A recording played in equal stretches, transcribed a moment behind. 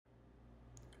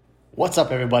What's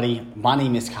up, everybody? My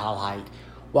name is Kyle Hyde.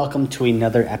 Welcome to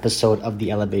another episode of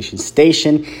The Elevation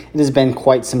Station. It has been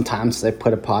quite some time since I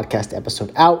put a podcast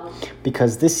episode out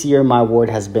because this year my word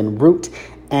has been root.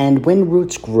 And when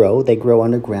roots grow, they grow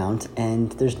underground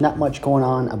and there's not much going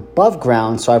on above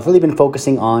ground. So I've really been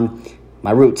focusing on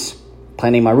my roots,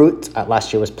 planting my roots.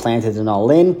 Last year was planted and all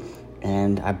in,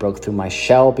 and I broke through my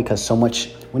shell because so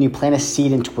much, when you plant a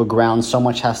seed into a ground, so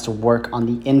much has to work on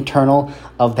the internal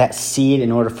of that seed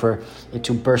in order for it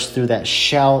to burst through that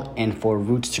shell and for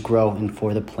roots to grow and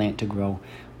for the plant to grow.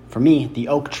 For me, the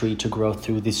oak tree to grow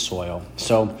through the soil.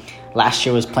 So last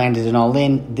year was planted and all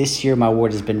in. This year, my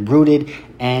word has been rooted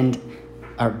and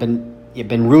I've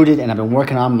been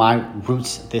working on my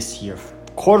roots this year.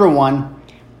 Quarter one,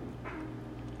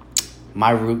 my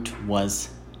root was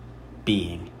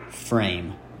being,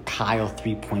 frame, Kyle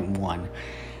 3.1.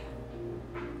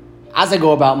 As I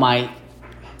go about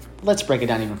let's break it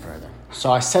down even further. So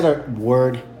I set a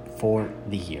word for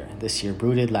the year. This year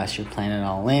rooted, last year planted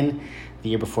all in. The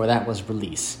year before that was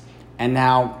release. And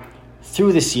now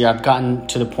through this year, I've gotten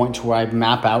to the point to where I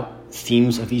map out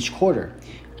themes of each quarter.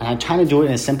 And I'm trying to do it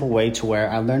in a simple way to where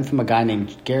I learned from a guy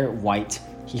named Garrett White.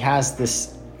 He has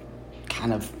this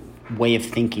kind of way of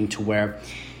thinking to where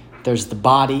there's the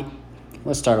body.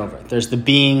 Let's start over. There's the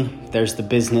being, there's the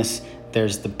business,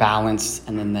 there's the balance,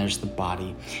 and then there's the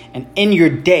body. And in your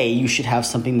day, you should have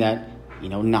something that,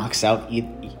 knocks out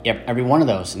every one of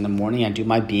those. In the morning, I do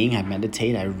my being, I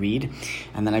meditate, I read,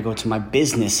 and then I go to my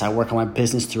business. I work on my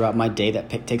business throughout my day.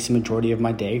 That takes the majority of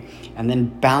my day. And then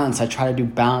balance, I try to do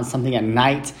balance, something at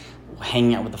night,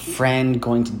 hanging out with a friend,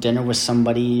 going to dinner with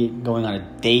somebody, going on a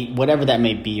date, whatever that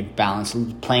may be, balance,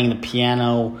 playing the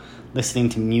piano, listening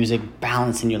to music,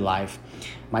 balance in your life.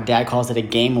 My dad calls it a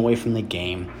game away from the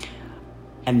game.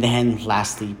 And then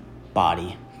lastly,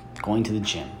 body, going to the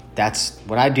gym. That's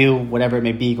what I do, whatever it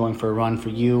may be, going for a run for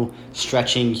you,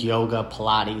 stretching, yoga,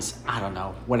 Pilates, I don't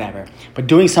know, whatever. But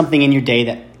doing something in your day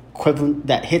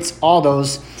that hits all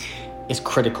those is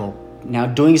critical. Now,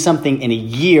 doing something in a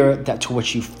year to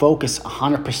which you focus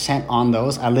 100% on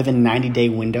those. I live in 90-day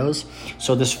windows.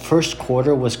 So this first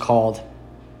quarter was called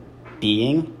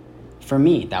being. For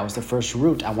me, that was the first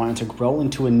root. I wanted to grow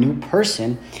into a new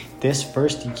person this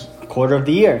first quarter of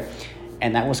the year.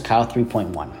 And that was Kyle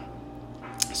 3.1.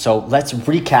 So let's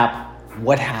recap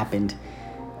what happened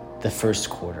the first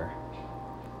quarter.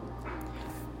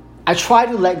 I try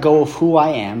to let go of who I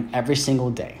am every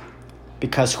single day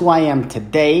because who I am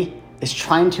today is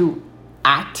trying to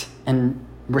act and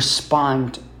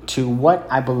respond to what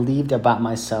I believed about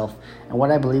myself and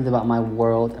what I believed about my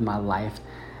world and my life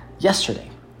yesterday.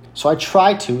 So I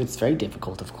try to, it's very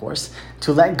difficult, of course,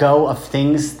 to let go of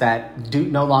things that do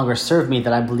no longer serve me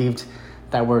that I believed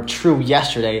that were true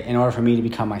yesterday in order for me to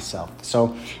become myself.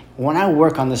 So when I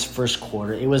work on this first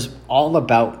quarter, it was all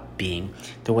about being,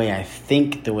 the way I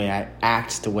think, the way I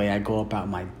act, the way I go about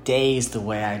my days, the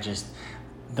way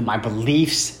my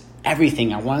beliefs,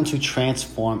 everything. I wanted to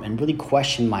transform and really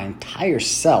question my entire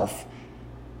self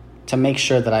to make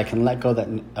sure that I can let go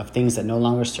of things that no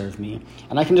longer serve me.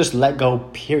 And I can just let go,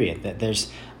 period. That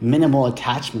there's minimal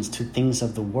attachments to things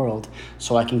of the world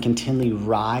so I can continually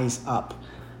rise up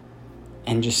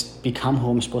and just become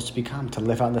who I'm supposed to become, to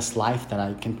live out this life that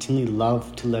I continually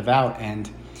love to live out. And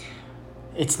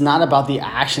it's not about the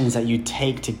actions that you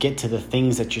take to get to the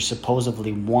things that you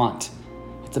supposedly want.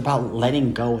 It's about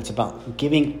letting go. It's about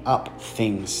giving up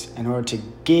things in order to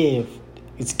give.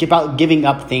 It's about giving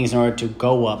up things in order to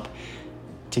go up,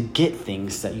 to get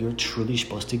things that you're truly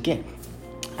supposed to get.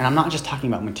 And I'm not just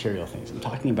talking about material things. I'm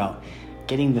talking about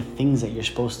getting the things that you're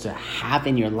supposed to have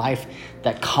in your life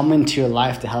that come into your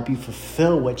life to help you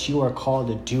fulfill what you are called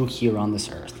to do here on this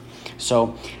earth.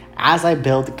 So as I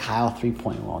build Kyle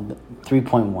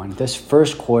 3.1, this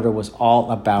first quarter was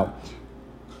all about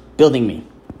building me,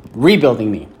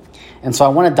 rebuilding me. And so I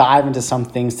want to dive into some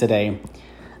things today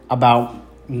about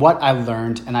what I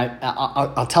learned. And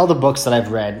I'll tell the books that I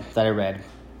read.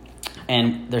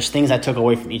 And there's things I took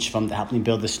away from each of them that helped me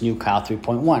build this new Kyle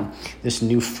 3.1, this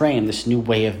new frame, this new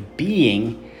way of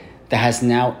being that has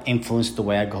now influenced the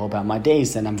way I go about my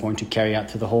days that I'm going to carry out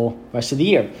through the whole rest of the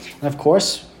year. And of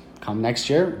course, come next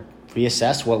year,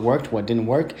 reassess what worked, what didn't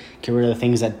work, get rid of the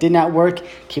things that did not work,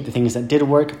 keep the things that did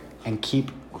work, and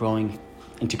keep growing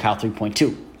into Kyle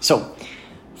 3.2. So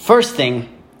first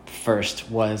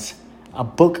was a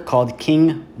book called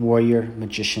King, Warrior,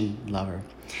 Magician, Lover.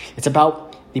 It's about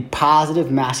the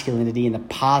positive masculinity and the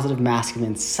positive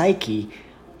masculine psyche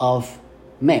of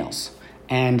males.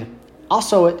 And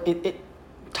also it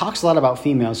talks a lot about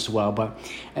females as well, but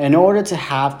in order to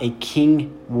have a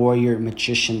king, warrior,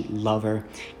 magician, lover,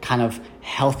 kind of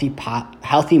healthy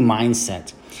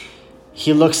mindset,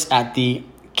 he looks at the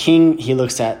king, he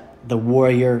looks at the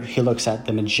warrior, he looks at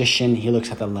the magician, he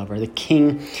looks at the lover. The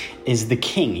king is the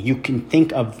king. You can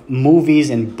think of movies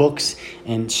and books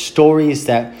and stories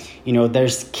that,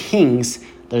 there's kings,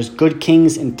 there's good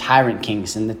kings and tyrant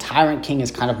kings. And the tyrant king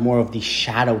is kind of more of the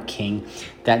shadow king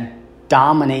that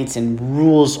dominates and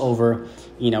rules over,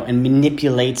 and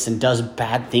manipulates and does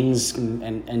bad things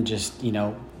and just,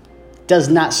 does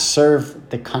not serve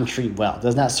the country well,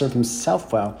 does not serve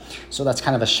himself well. So that's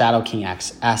kind of a shadow king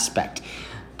aspect.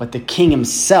 But the king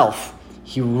himself,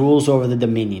 he rules over the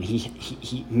dominion.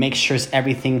 He makes sure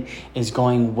everything is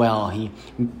going well. He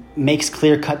makes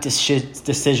clear-cut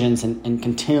decisions and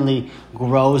continually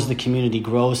grows the community,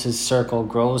 grows his circle,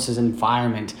 grows his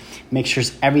environment, makes sure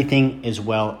everything is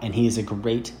well, and he is a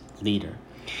great leader.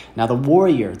 Now the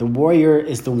warrior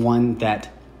is the one that,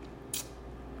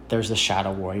 there's a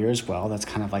shadow warrior as well. That's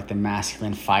kind of like the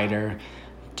masculine fighter,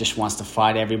 just wants to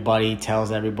fight everybody,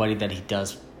 tells everybody that he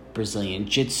does Brazilian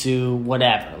Jiu-Jitsu,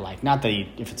 whatever. Like, not that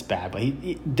if it's bad, but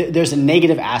there's a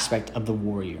negative aspect of the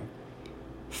warrior.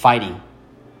 Fighting,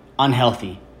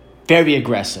 unhealthy, very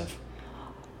aggressive.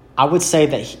 I would say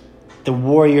that the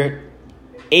warrior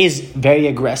is very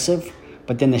aggressive,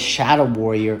 but then the shadow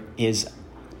warrior is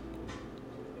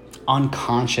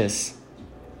unconscious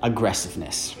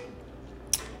aggressiveness.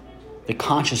 The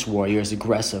conscious warrior is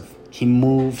aggressive. He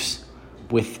moves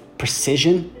with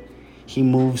precision. He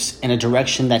moves in a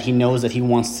direction that he knows that he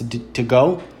wants to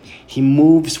go. He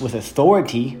moves with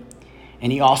authority,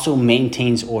 and he also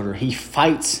maintains order. He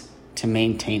fights to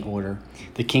maintain order.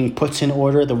 The king puts in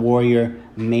order, the warrior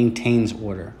maintains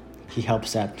order. He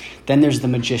helps that. Then there's the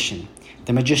magician.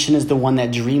 The magician is the one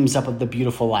that dreams up of the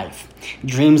beautiful life,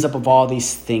 dreams up of all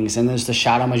these things. And there's the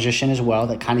shadow magician as well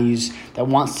that that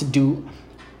wants to do,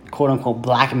 quote unquote,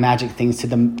 black magic things to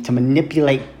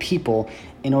manipulate people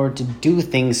in order to do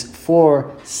things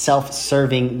for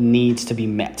self-serving needs to be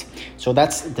met. So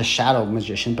that's the shadow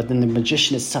magician. But then the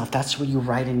magician itself, that's where you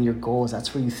write in your goals.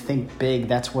 That's where you think big.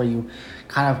 That's where you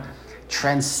kind of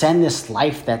transcend this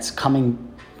life that's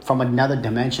coming from another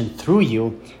dimension through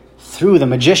the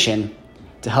magician,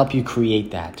 to help you create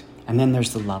that. And then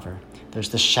there's the lover. There's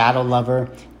the shadow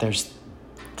lover. There's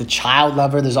the child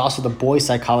lover. There's also the boy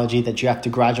psychology that you have to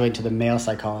graduate to the male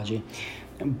psychology.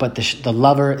 But the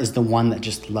lover is the one that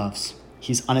just loves.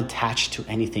 He's unattached to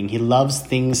anything. He loves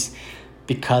things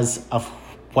because of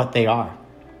what they are.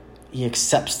 He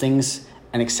accepts things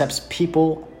and accepts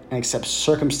people and accepts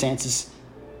circumstances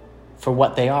for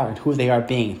what they are and who they are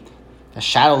being. The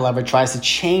shadow lover tries to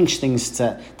change things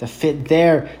to fit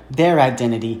their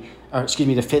identity,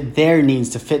 to fit their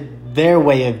needs, to fit their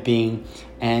way of being.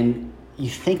 And you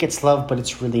think it's love, but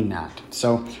it's really not.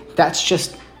 So that's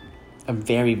just a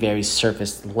very, very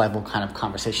surface level kind of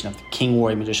conversation of the king,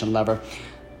 warrior, magician, lover.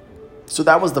 So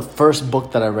that was the first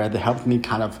book that I read that helped me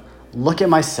kind of look at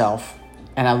myself,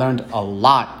 and I learned a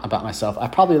lot about myself. I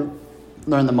probably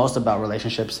learned the most about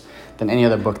relationships than any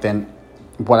other book than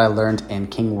what I learned in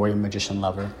King, Warrior, Magician,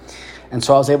 Lover. And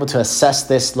so I was able to assess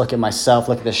this, look at myself,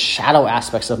 look at the shadow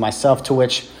aspects of myself, to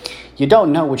which you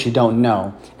don't know what you don't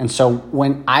know. And so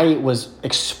when I was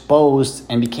exposed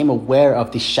and became aware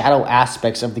of the shadow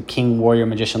aspects of the King, Warrior,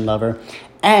 Magician, Lover,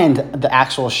 and the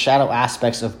actual shadow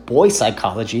aspects of boy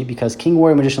psychology, because King,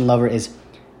 Warrior, Magician, Lover is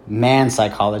man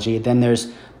psychology, then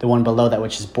there's the one below that,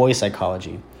 which is boy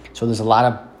psychology. So there's a lot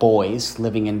of boys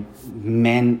living in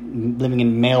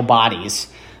male bodies,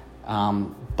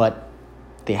 but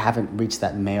they haven't reached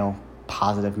that male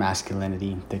positive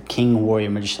masculinity, the King, Warrior,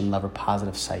 Magician, Lover,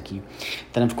 positive psyche.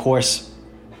 Then, of course,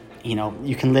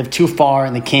 you can live too far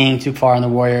in the King, too far in the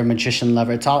Warrior, Magician,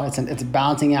 Lover. It's a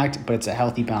balancing act, but it's a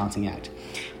healthy balancing act.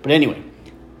 But anyway,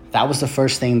 that was the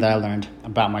first thing that I learned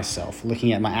about myself,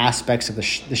 looking at my aspects of the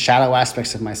shadow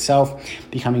aspects of myself,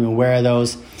 becoming aware of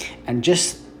those, and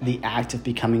just the act of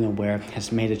becoming aware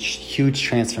has made a huge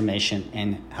transformation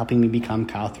in helping me become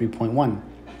Kyle 3.1.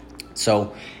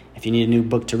 So if you need a new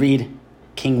book to read,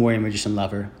 King, Warrior, Magician,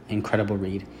 Lover, incredible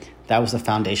read. That was the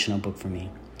foundational book for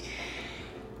me.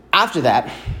 After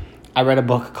that, I read a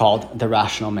book called The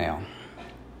Rational Male.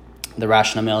 The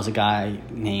Rational Male is a guy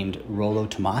named Rollo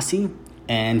Tomassi,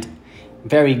 and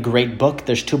very great book.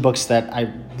 There's two books that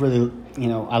I really,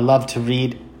 I love to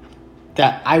read,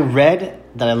 that I read,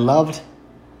 that I loved,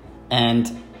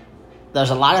 and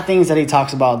there's a lot of things that he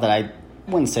talks about that I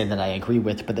wouldn't say that I agree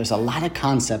with, but there's a lot of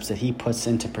concepts that he puts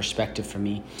into perspective for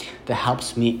me that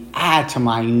helps me add to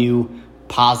my new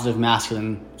positive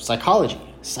masculine psychology,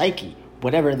 psyche,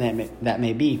 whatever that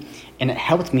may be. And it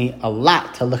helped me a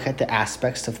lot to look at the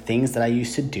aspects of things that I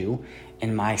used to do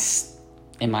in my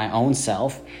own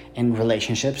self, in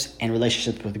relationships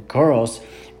with girls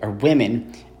or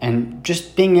women, and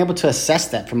just being able to assess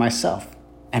that for myself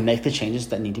and make the changes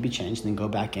that need to be changed, and then go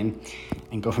back in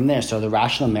and go from there. So the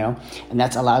Rational Male, and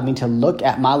that's allowed me to look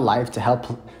at my life to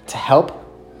help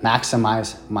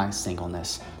maximize my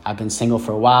singleness. I've been single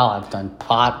for a while. I've done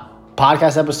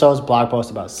podcast episodes, blog posts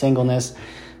about singleness,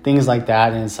 things like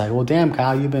that. And it's like, well, damn,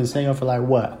 Kyle, you've been single for like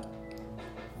what?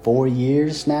 4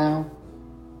 years now?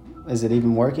 Is it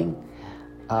even working?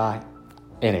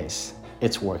 It is.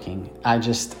 It's working.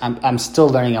 I'm still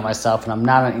learning on myself, and I'm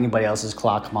not on anybody else's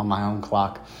clock. I'm on my own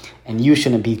clock. And you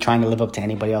shouldn't be trying to live up to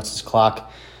anybody else's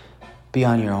clock. Be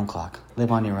on your own clock.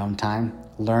 Live on your own time.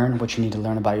 Learn what you need to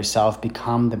learn about yourself.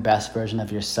 Become the best version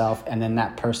of yourself. And then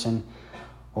that person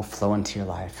will flow into your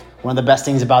life. One of the best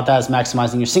things about that is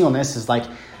maximizing your singleness is like,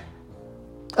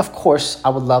 of course, I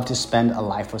would love to spend a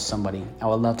life with somebody. I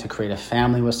would love to create a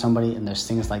family with somebody, and there's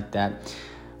things like that.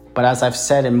 But as I've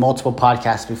said in multiple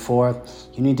podcasts before,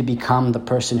 you need to become the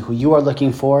person who you are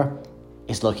looking for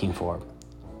is looking for.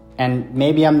 And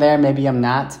maybe I'm there, maybe I'm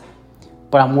not,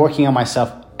 but I'm working on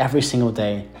myself every single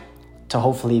day to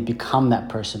hopefully become that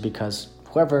person, because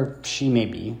whoever she may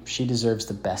be, she deserves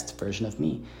the best version of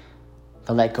me.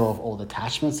 To let go of old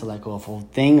attachments, to let go of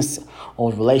old things,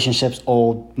 old relationships,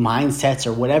 old mindsets,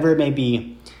 or whatever it may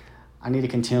be. I need to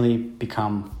continually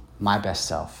become my best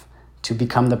self, to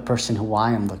become the person who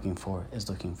I am looking for.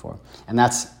 And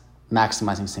that's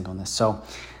maximizing singleness. So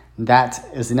that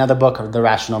is another book, The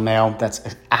Rational Male, that's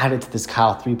added to this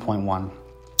Kyle 3.1.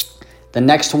 The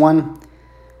next one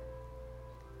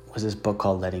was this book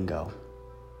called Letting Go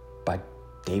by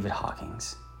David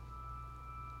Hawkins.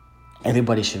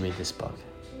 Everybody should read this book.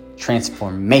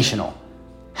 Transformational.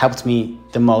 Helped me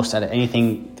the most out of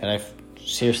anything that I've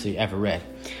seriously ever read.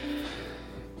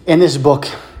 In this book,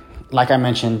 like I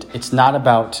mentioned, it's not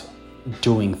about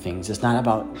doing things. It's not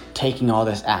about taking all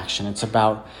this action. It's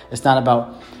not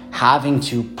about having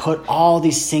to put all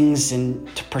these things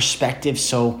into perspective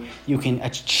so you can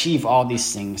achieve all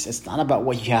these things. It's not about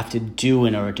what you have to do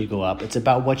in order to go up. It's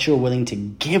about what you're willing to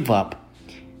give up.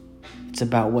 It's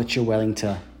about what you're willing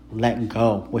to let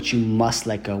go, what you must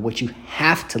let go, what you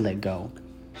have to let go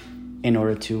in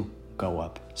order to go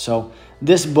up. So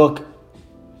this book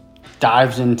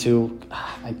dives into,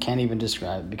 I can't even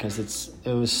describe it because it's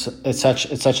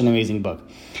such an amazing book.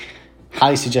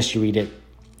 Highly suggest you read it.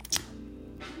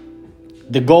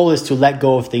 The goal is to let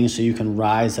go of things so you can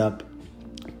rise up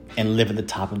and live at the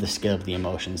top of the scale of the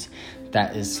emotions.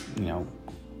 That is,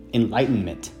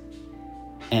 enlightenment.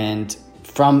 And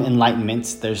from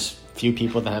enlightenment, there's few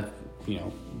people that have,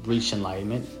 reached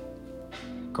enlightenment.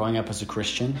 Growing up as a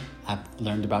Christian, I've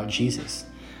learned about Jesus.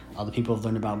 Other people have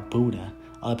learned about Buddha.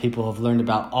 Other people have learned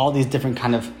about all these different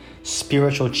kind of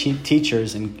spiritual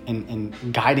teachers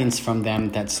and guidance from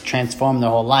them that's transformed their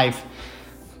whole life.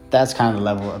 That's kind of the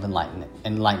level of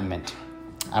enlightenment.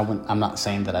 I'm not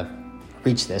saying that I've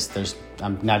reached this.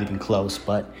 I'm not even close,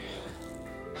 but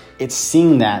it's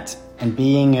seeing that and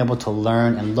being able to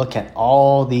learn and look at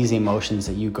all these emotions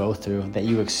that you go through, that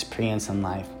you experience in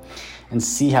life, and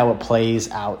see how it plays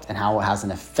out and how it has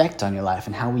an effect on your life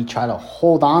and how we try to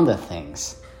hold on to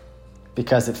things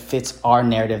because it fits our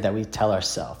narrative that we tell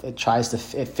ourselves.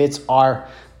 It fits our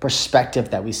perspective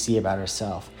that we see about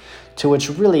ourselves. To which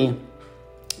really,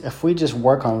 if we just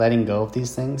work on letting go of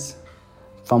these things,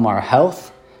 from our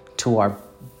health to our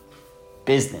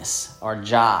business, our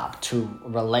job, to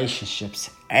relationships,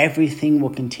 everything will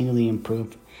continually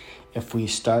improve if we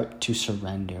start to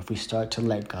surrender, if we start to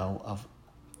let go of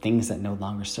things that no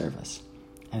longer serve us.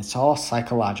 And it's all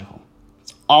psychological.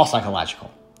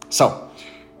 So,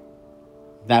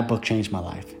 that book changed my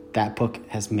life. That book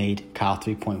has made Kyle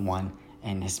 3.1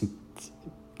 and his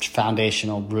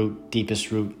foundational root,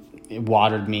 deepest root, it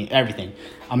watered me, everything.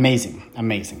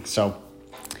 Amazing. So,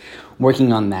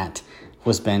 working on that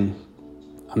has been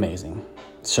amazing.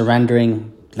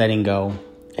 Surrendering, letting go,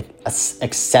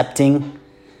 accepting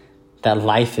that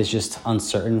life is just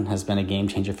uncertain has been a game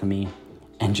changer for me,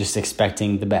 and just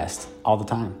expecting the best all the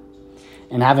time.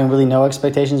 And having really no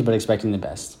expectations, but expecting the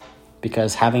best.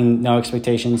 Because having no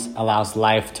expectations allows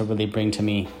life to really bring to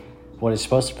me what it's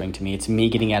supposed to bring to me. It's me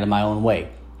getting out of my own way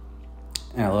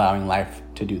and allowing life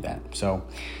to do that. So,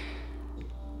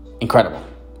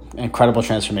 incredible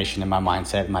transformation in my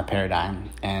mindset, my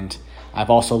paradigm. And I've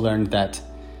also learned that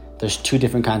there's two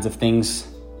different kinds of things.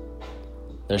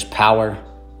 There's power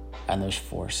and there's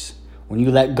force. When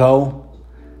you let go,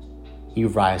 you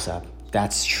rise up.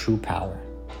 That's true power.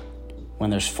 When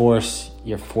there's force,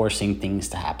 you're forcing things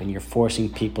to happen. You're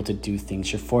forcing people to do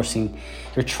things.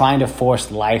 You're trying to force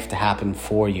life to happen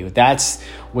for you. That's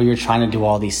where you're trying to do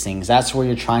all these things. That's where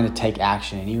you're trying to take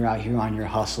action. And you're out here on your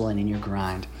hustle and in your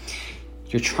grind.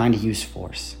 You're trying to use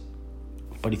force.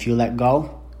 But if you let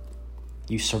go,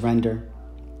 you surrender,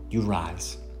 you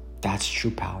rise. That's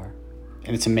true power.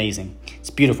 And it's amazing.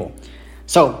 It's beautiful.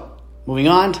 So, moving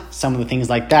on, some of the things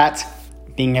like that,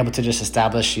 being able to just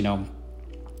establish,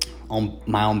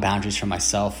 my own boundaries for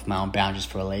myself, my own boundaries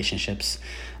for relationships,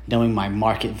 knowing my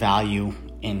market value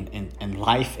in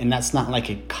life. And that's not like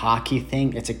a cocky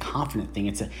thing. It's a confident thing.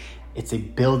 It's a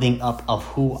building up of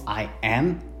who I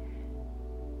am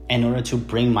in order to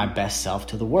bring my best self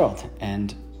to the world.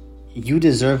 And you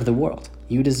deserve the world.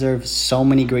 You deserve so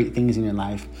many great things in your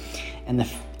life. And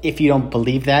if you don't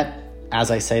believe that, as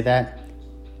I say that,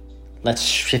 let's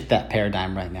shift that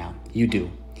paradigm right now. You do.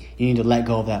 You need to let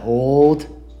go of that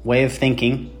old way of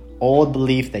thinking, old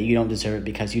belief that you don't deserve it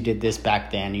because you did this back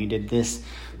then, you did this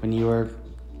when you were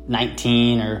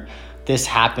 19, or this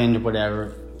happened,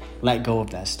 whatever. Let go of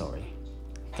that story.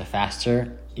 The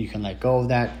faster you can let go of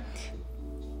that,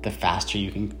 the faster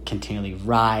you can continually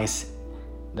rise,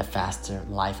 the faster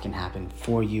life can happen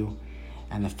for you,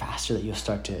 and the faster that you'll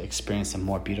start to experience a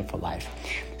more beautiful life.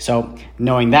 So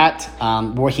knowing that,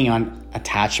 working on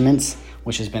attachments,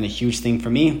 which has been a huge thing for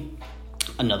me.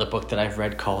 Another book that I've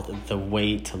read called The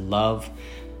Way to Love,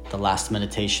 The Last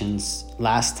Meditations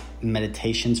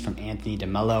from Anthony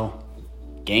DeMello,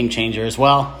 game changer as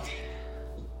well.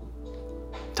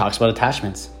 Talks about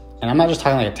attachments. And I'm not just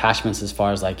talking like attachments as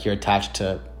far as like you're attached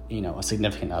to, a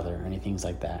significant other or anything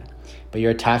like that, but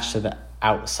you're attached to the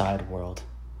outside world.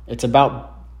 It's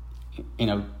about,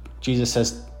 Jesus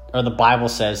says, or the Bible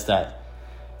says that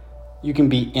you can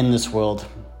be in this world,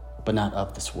 but not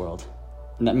of this world.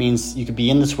 And that means you could be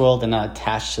in this world and not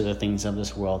attached to the things of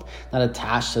this world, not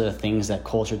attached to the things that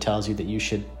culture tells you that you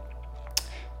should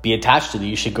be attached to, that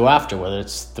you should go after, whether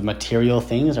it's the material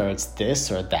things or it's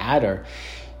this or that, or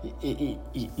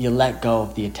you let go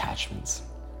of the attachments.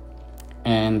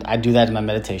 And I do that in my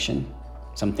meditation.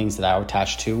 Some things that I were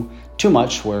attached to too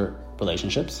much were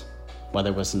relationships,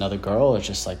 whether it was another girl or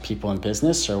just like people in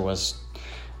business or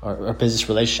business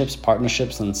relationships,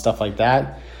 partnerships and stuff like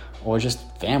that, or just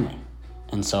family.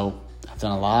 And so I've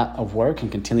done a lot of work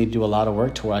and continue to do a lot of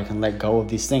work to where I can let go of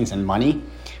these things. And money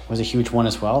was a huge one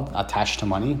as well, attached to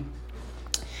money.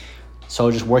 So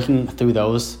just working through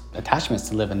those attachments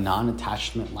to live a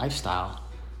non-attachment lifestyle,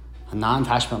 a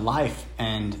non-attachment life.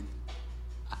 And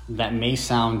that may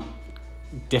sound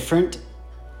different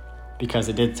because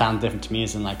it did sound different to me,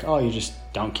 as in like, oh, you just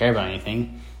don't care about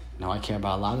anything. No, I care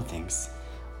about a lot of things.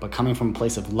 But coming from a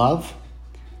place of love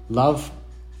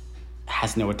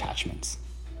has no attachments.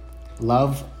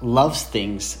 Love loves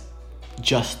things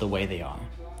just the way they are.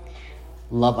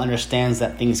 Love understands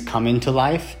that things come into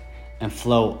life and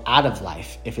flow out of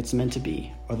life if it's meant to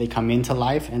be, or they come into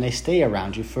life and they stay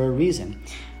around you for a reason,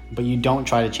 but you don't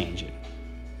try to change it.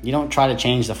 You don't try to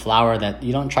change the flower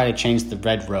you don't try to change the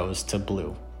red rose to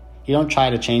blue. You don't try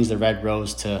to change the red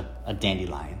rose to a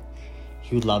dandelion.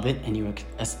 You love it and you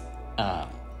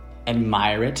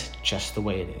admire it just the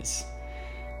way it is.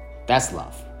 That's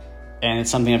love. And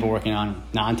it's something I've been working on,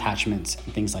 non-attachments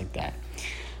and things like that.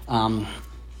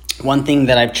 One thing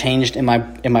that I've changed in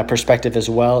my perspective as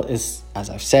well is,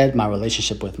 as I've said, my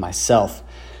relationship with myself.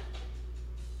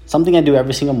 Something I do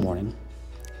every single morning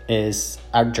is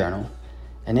I journal.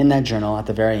 And in that journal, at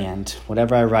the very end,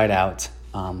 whatever I write out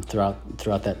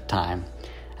throughout that time,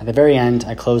 at the very end,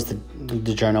 I close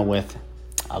the journal with,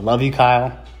 I love you,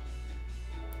 Kyle.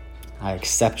 I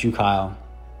accept you, Kyle.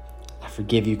 I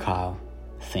forgive you, Kyle.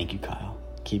 Thank you, Kyle.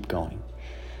 Keep going.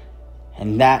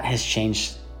 And that has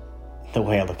changed the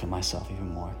way I look at myself even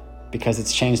more, because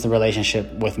it's changed the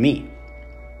relationship with me.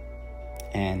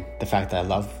 And the fact that I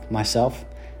love myself,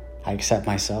 I accept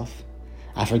myself,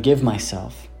 I forgive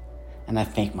myself, and I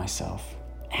thank myself,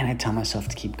 and I tell myself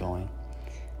to keep going.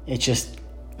 It's just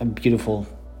a beautiful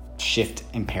shift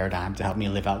in paradigm to help me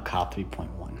live out Kyle 3.1.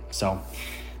 So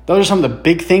those are some of the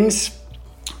big things.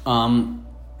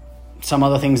 Some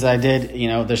other things that I did,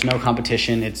 there's no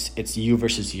competition. It's you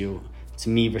versus you. It's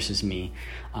me versus me.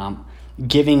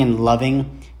 Giving and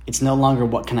loving, it's no longer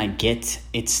what can I get.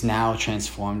 It's now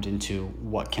transformed into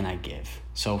what can I give.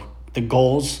 So the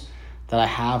goals that I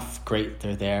have, great,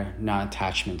 they're there, not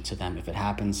attachment to them. If it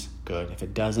happens, good. If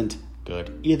it doesn't,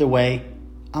 good. Either way,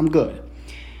 I'm good.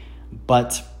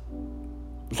 But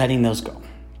letting those go,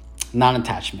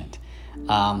 non-attachment.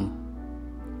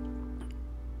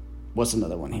 What's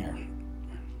another one here?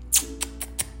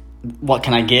 What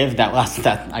can I give? That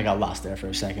I got lost there for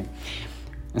a second.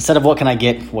 Instead of what can I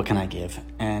get, what can I give?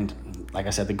 And like I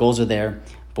said, the goals are there,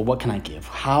 but what can I give?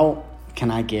 How can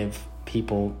I give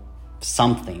people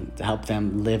something to help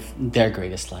them live their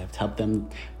greatest life, to help them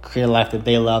create a life that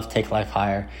they love, take life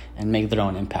higher, and make their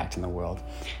own impact in the world?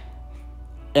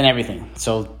 And everything.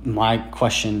 So my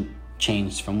question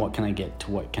changed from what can I get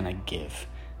to what can I give?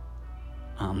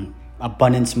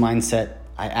 Abundance mindset.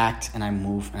 I act and I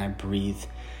move and I breathe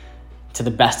to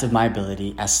the best of my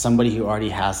ability as somebody who already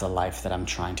has a life that I'm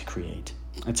trying to create.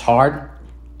 It's hard,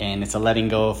 and it's a letting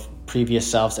go of previous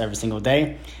selves every single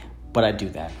day, but I do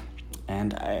that.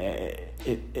 And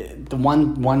the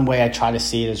one way I try to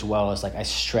see it as well is like I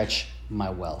stretch my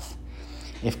wealth.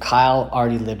 If Kyle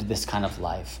already lived this kind of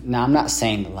life, now I'm not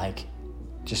saying that like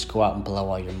just go out and blow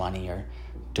all your money or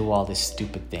do all these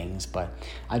stupid things, but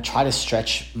I try to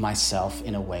stretch myself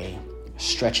in a way,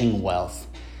 stretching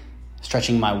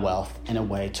my wealth in a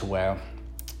way to where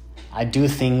I do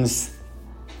things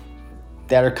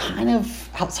that are kind of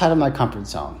outside of my comfort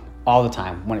zone all the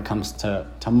time when it comes to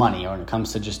money or when it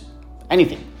comes to just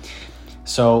anything.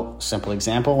 So, simple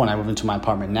example, when I moved into my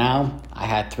apartment now, I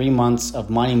had 3 months of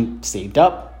money saved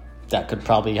up that could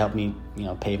probably help me,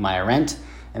 pay my rent.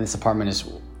 And this apartment is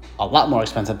a lot more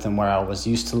expensive than where I was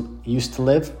used to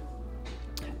live.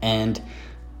 And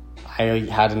I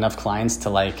had enough clients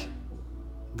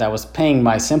that was paying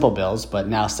my simple bills, but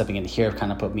now stepping in here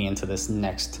kind of put me into this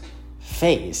next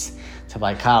phase to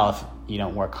Kyle,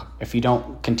 if you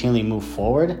don't continually move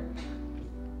forward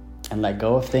and let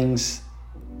go of things,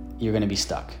 you're going to be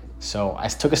stuck. So I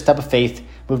took a step of faith,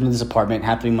 moved into this apartment,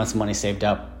 had 3 months of money saved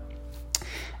up.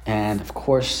 And of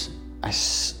course, I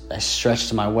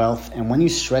stretched my wealth. And when you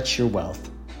stretch your wealth,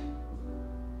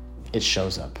 it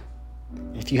shows up.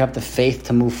 If you have the faith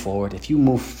to move forward, if you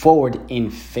move forward in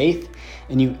faith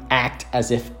and you act as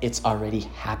if it's already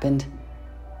happened,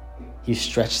 you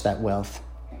stretch that wealth,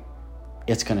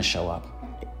 it's going to show up.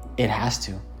 It has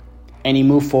to. And you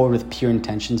move forward with pure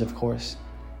intentions, of course,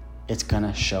 it's going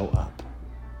to show up.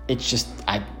 It's just,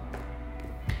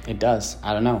 it does.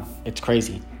 I don't know. It's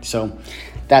crazy. So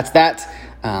that's that.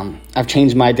 I've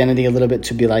changed my identity a little bit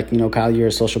to be Kyle, you're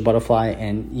a social butterfly.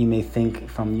 And you may think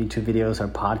from YouTube videos or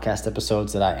podcast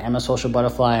episodes that I am a social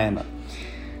butterfly. Or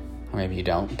maybe you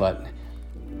don't, but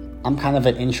I'm kind of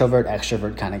an introvert,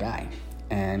 extrovert kind of guy.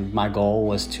 And my goal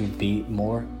was to be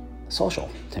more social,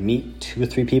 to meet 2 or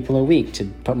 3 people a week, to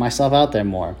put myself out there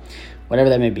more, whatever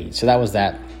that may be. So that was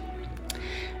that.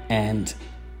 And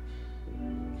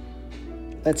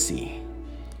let's see.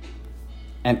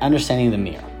 And understanding the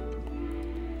mirror.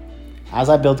 As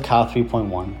I built Kyle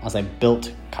 3.1, as I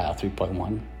built Kyle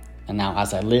 3.1, and now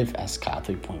as I live as Kyle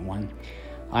 3.1,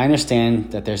 I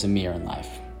understand that there's a mirror in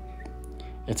life.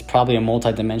 It's probably a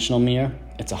multi-dimensional mirror.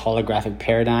 It's a holographic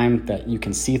paradigm that you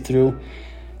can see through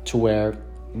to where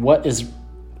what is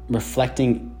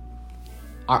reflecting,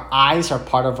 our eyes are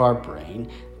part of our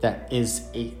brain that is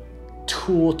a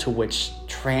tool to which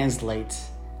translates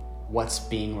what's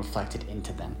being reflected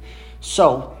into them.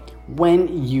 So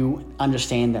when you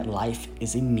understand that life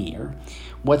is a mirror,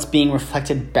 what's being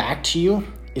reflected back to you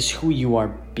is who you are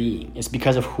being. It's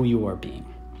because of who you are being.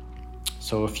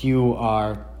 So if you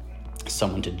are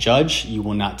someone to judge, you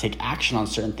will not take action on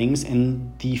certain things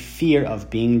in the fear of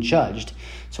being judged.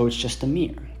 So it's just a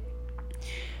mirror.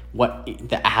 What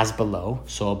the as below,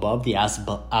 so above, the as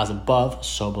above,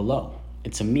 so below.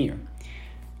 It's a mirror.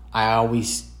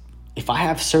 If I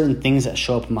have certain things that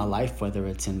show up in my life, whether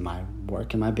it's in my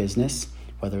work and my business,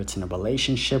 whether it's in a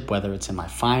relationship, whether it's in my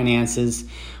finances,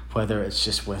 whether it's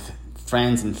just with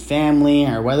friends and family,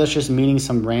 or whether it's just meeting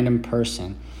some random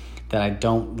person that I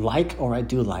don't like or I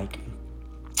do like,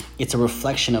 it's a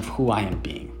reflection of who I am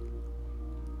being.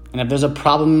 And if there's a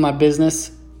problem in my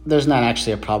business, there's not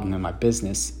actually a problem in my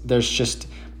business. There's just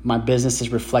my business is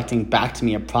reflecting back to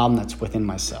me a problem that's within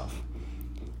myself.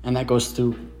 And that goes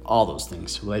through all those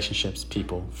things: relationships,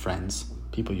 people, friends,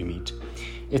 people you meet.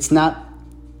 It's not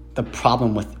the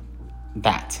problem with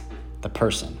that, the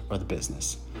person or the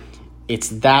business. It's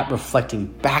that reflecting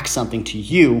back something to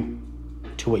you,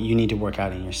 to what you need to work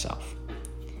out in yourself.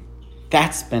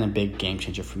 That's been a big game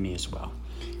changer for me as well.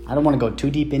 I don't want to go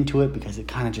too deep into it because it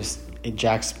kind of just, it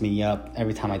jacks me up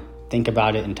every time I think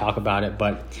about it and talk about it.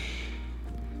 But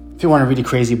if you want to read a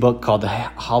crazy book called The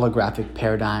Holographic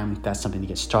Paradigm, that's something to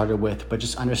get started with. But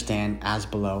just understand, as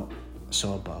below,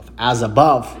 so above. As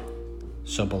above,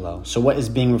 so below. So what is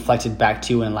being reflected back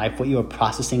to you in life, what you are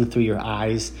processing through your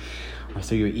eyes or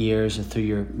through your ears or through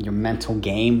your mental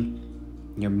game,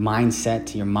 your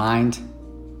mindset, your mind,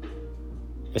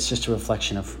 it's just a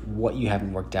reflection of what you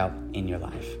haven't worked out in your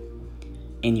life,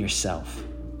 in yourself,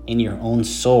 in your own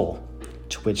soul,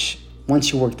 to which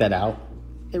once you work that out,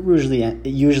 it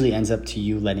usually ends up to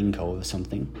you letting go of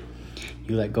something.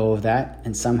 You let go of that,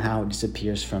 and somehow it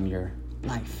disappears from your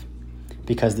life,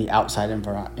 because the outside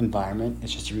environment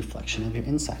is just a reflection of your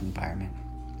inside environment.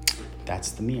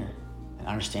 That's the mirror. And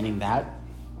understanding that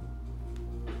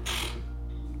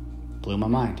blew my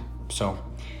mind. So,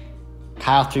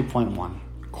 Kyle 3.1,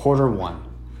 quarter one,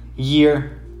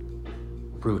 year,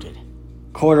 rooted.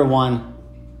 Quarter one,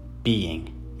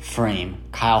 being, frame,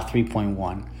 Kyle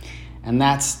 3.1. And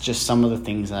that's just some of the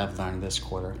things that I've learned this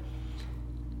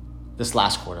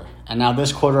last quarter. And now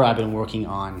this quarter, I've been working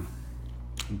on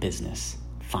business,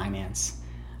 finance.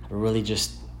 I really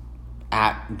just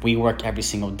we work every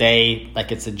single day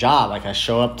like it's a job. Like I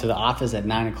show up to the office at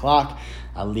 9 o'clock,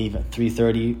 I leave at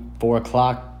 3:30, 4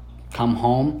 o'clock, come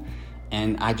home,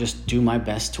 and I just do my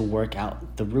best to work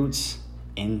out the roots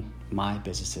in my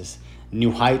businesses.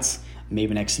 New Heights,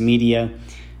 Maven Media,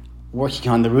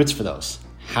 working on the roots for those.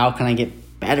 How can I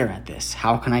get better at this?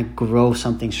 How can I grow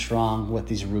something strong with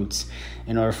these roots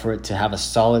in order for it to have a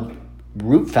solid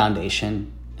root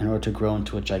foundation in order to grow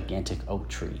into a gigantic oak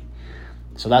tree?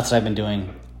 So that's what I've been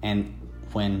doing. And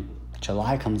when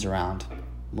July comes around,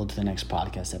 we'll do the next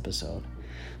podcast episode.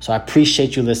 So I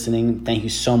appreciate you listening. Thank you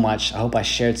so much. I hope I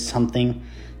shared something,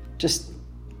 just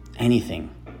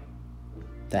anything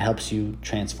that helps you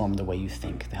transform the way you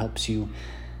think, that helps you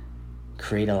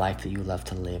create a life that you love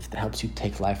to live, that helps you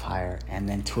take life higher, and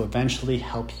then to eventually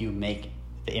help you make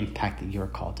the impact that you're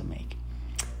called to make.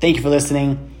 Thank you for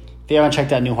listening. If you haven't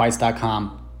checked out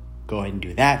newheights.com, go ahead and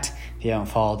do that. If you haven't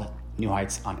followed New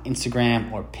Heights on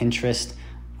Instagram or Pinterest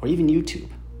or even YouTube,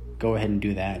 go ahead and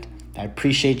do that. I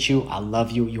appreciate you. I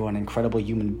love you. You are an incredible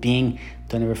human being.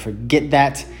 Don't ever forget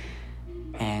that.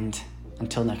 And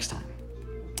until next time,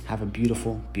 have a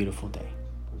beautiful, beautiful day.